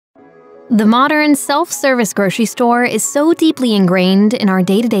The modern self-service grocery store is so deeply ingrained in our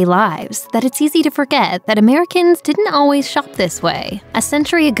day-to-day lives that it's easy to forget that Americans didn't always shop this way. A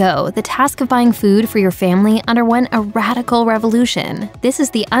century ago, the task of buying food for your family underwent a radical revolution. This is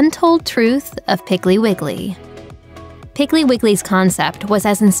the untold truth of Piggly Wiggly. Piggly Wiggly's concept was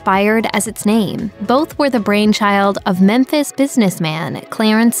as inspired as its name. Both were the brainchild of Memphis businessman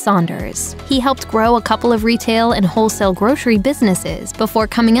Clarence Saunders. He helped grow a couple of retail and wholesale grocery businesses before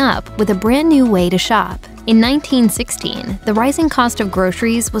coming up with a brand new way to shop. In 1916, the rising cost of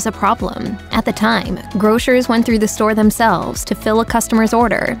groceries was a problem. At the time, grocers went through the store themselves to fill a customer's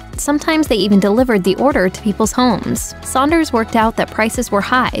order. Sometimes they even delivered the order to people's homes. Saunders worked out that prices were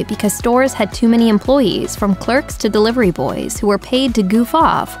high because stores had too many employees, from clerks to delivery boys, who were paid to goof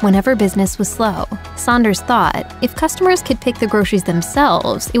off whenever business was slow. Saunders thought if customers could pick the groceries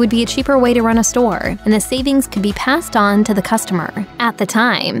themselves, it would be a cheaper way to run a store, and the savings could be passed on to the customer. At the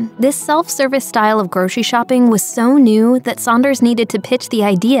time, this self-service style of grocery shopping was so new that Saunders needed to pitch the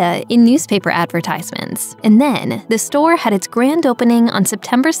idea in newspaper advertisements. And then, the store had its grand opening on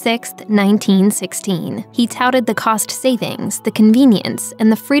September 6, 1916. He touted the cost savings, the convenience,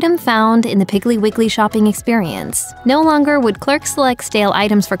 and the freedom found in the Piggly Wiggly shopping experience. No longer would clerks select stale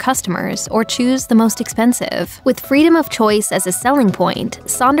items for customers or choose the most expensive. With freedom of choice as a selling point,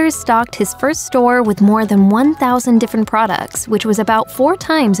 Saunders stocked his first store with more than 1,000 different products, which was about 4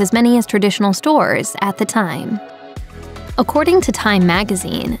 times as many as traditional stores at the time. According to Time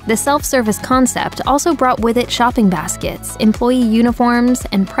magazine, the self-service concept also brought with it shopping baskets, employee uniforms,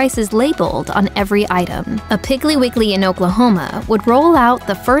 and prices labeled on every item. A Piggly Wiggly in Oklahoma would roll out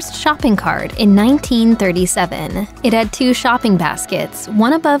the first shopping cart in 1937. It had 2 shopping baskets,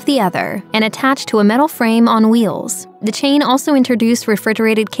 one above the other, and attached to a metal frame on wheels. The chain also introduced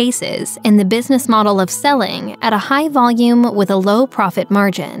refrigerated cases and the business model of selling at a high volume with a low profit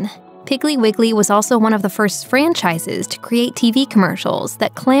margin. Piggly Wiggly was also one of the first franchises to create TV commercials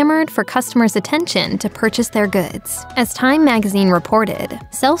that clamored for customers' attention to purchase their goods. As Time magazine reported,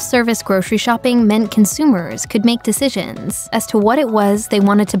 self-service grocery shopping meant consumers could make decisions as to what it was they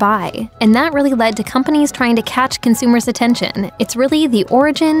wanted to buy, and that really led to companies trying to catch consumers' attention. It's really the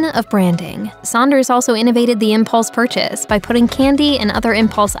origin of branding. Saunders also innovated the impulse purchase by putting candy and other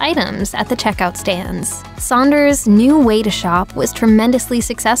impulse items at the checkout stands. Saunders' new way to shop was tremendously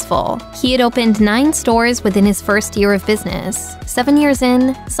successful. He had opened 9 stores within his first year of business. 7 years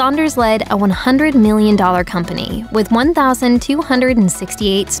in, Saunders led a $100 million company with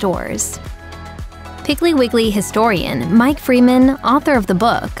 1,268 stores. Piggly Wiggly historian Mike Freeman, author of the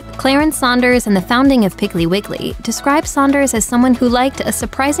book Clarence Saunders and the Founding of Piggly Wiggly, describes Saunders as someone who liked a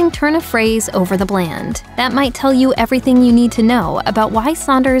surprising turn of phrase over the bland. That might tell you everything you need to know about why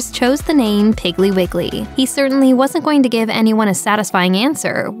Saunders chose the name Piggly Wiggly. He certainly wasn't going to give anyone a satisfying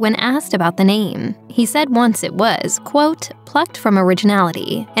answer when asked about the name. He said once it was, quote, plucked from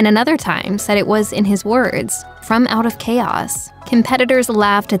originality, and another time said it was, in his words, from out of chaos. Competitors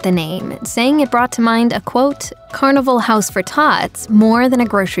laughed at the name, saying it brought to mind a, quote, carnival house for tots more than a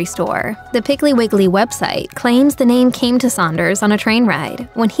grocery store. The Piggly Wiggly website claims the name came to Saunders on a train ride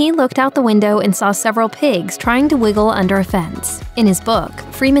when he looked out the window and saw several pigs trying to wiggle under a fence. In his book,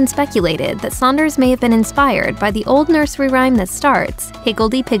 Freeman speculated that Saunders may have been inspired by the old nursery rhyme that starts,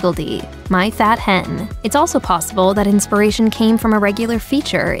 Higgledy-piggledy, my fat hen. It's also possible that inspiration came from a regular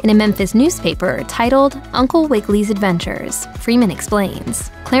feature in a Memphis newspaper titled Uncle Wiggily's Adventures. Freeman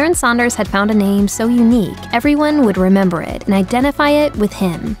explains, Clarence Saunders had found a name so unique everyone would remember it and identify it with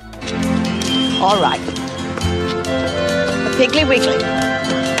him. All right. The Piggly Wiggly.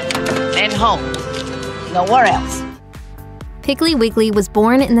 And home. Nowhere else. Piggly Wiggly was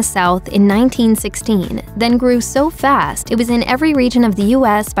born in the South in 1916, then grew so fast it was in every region of the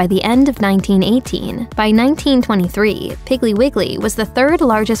U.S. by the end of 1918. By 1923, Piggly Wiggly was the 3rd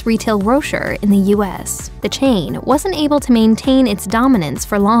largest retail grocer in the U.S. The chain wasn't able to maintain its dominance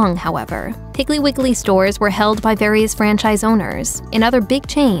for long, however. Piggly Wiggly stores were held by various franchise owners, and other big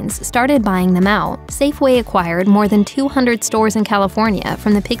chains started buying them out. Safeway acquired more than 200 stores in California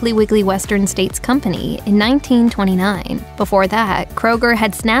from the Piggly Wiggly Western States Company in 1929. Before that, Kroger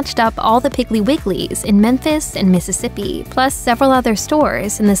had snatched up all the Piggly Wigglies in Memphis and Mississippi, plus several other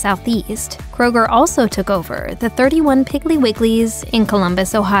stores in the Southeast. Kroger also took over the 31 Piggly Wigglies in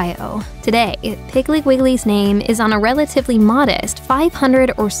Columbus, Ohio. Today, Piggly Wiggly's name is on a relatively modest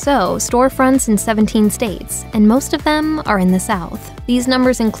 500 or so storefronts in 17 states, and most of them are in the South. These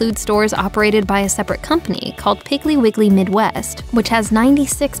numbers include stores operated by a separate company called Piggly Wiggly Midwest, which has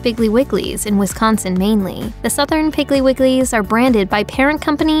 96 Piggly Wigglies in Wisconsin mainly. The Southern Piggly Wigglies are branded by parent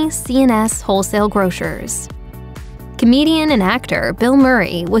company C&S Wholesale Grocers. Comedian and actor Bill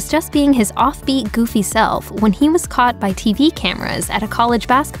Murray was just being his offbeat, goofy self when he was caught by TV cameras at a college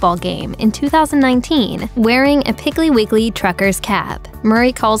basketball game in 2019 wearing a Piggly Wiggly trucker's cap.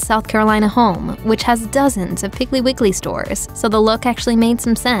 Murray calls South Carolina home, which has dozens of Piggly Wiggly stores, so the look actually made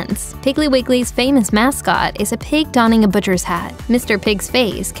some sense. Piggly Wiggly's famous mascot is a pig donning a butcher's hat. Mr. Pig's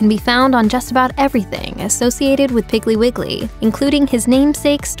face can be found on just about everything associated with Piggly Wiggly, including his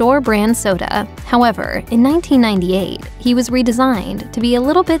namesake store-brand soda. However, in 1998, he was redesigned to be a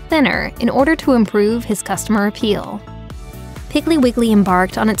little bit thinner in order to improve his customer appeal. Piggly Wiggly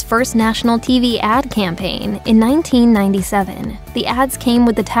embarked on its first national TV ad campaign in 1997. The ads came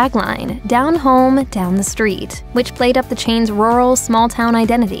with the tagline, "Down home, down the street," which played up the chain's rural, small-town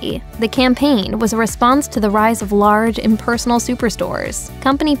identity. The campaign was a response to the rise of large, impersonal superstores.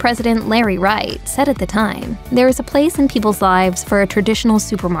 Company president Larry Wright said at the time, "There is a place in people's lives for a traditional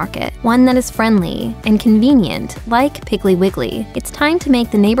supermarket, one that is friendly and convenient, like Piggly Wiggly. It's time to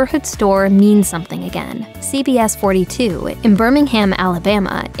make the neighborhood store mean something again." CBS 42 in Birmingham,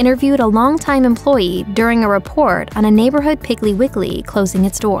 Alabama, interviewed a longtime employee during a report on a neighborhood Piggly Wiggly closing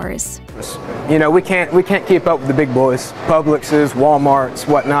its doors. You know, we can't keep up with the big boys, Publixes, Walmarts,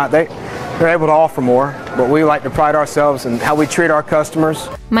 whatnot. They're able to offer more, but we like to pride ourselves in how we treat our customers.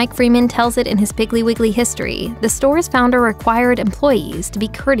 Mike Freeman tells it in his Piggly Wiggly history. The store's founder required employees to be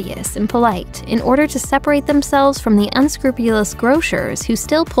courteous and polite in order to separate themselves from the unscrupulous grocers who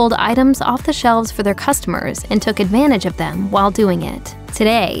still pulled items off the shelves for their customers and took advantage of them while doing it.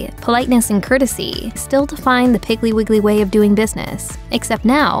 Today, politeness and courtesy still define the Piggly Wiggly way of doing business. Except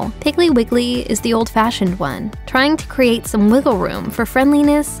now, Piggly Wiggly is the old-fashioned one, trying to create some wiggle room for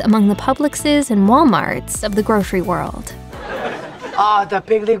friendliness among the Publixes and Walmarts of the grocery world. Oh, the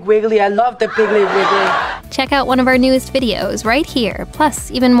Piggly Wiggly. I love the Piggly Wiggly. Check out one of our newest videos right here, plus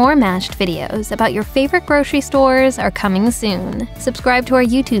even more mashed videos about your favorite grocery stores are coming soon. Subscribe to our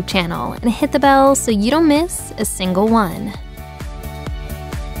YouTube channel and hit the bell so you don't miss a single one.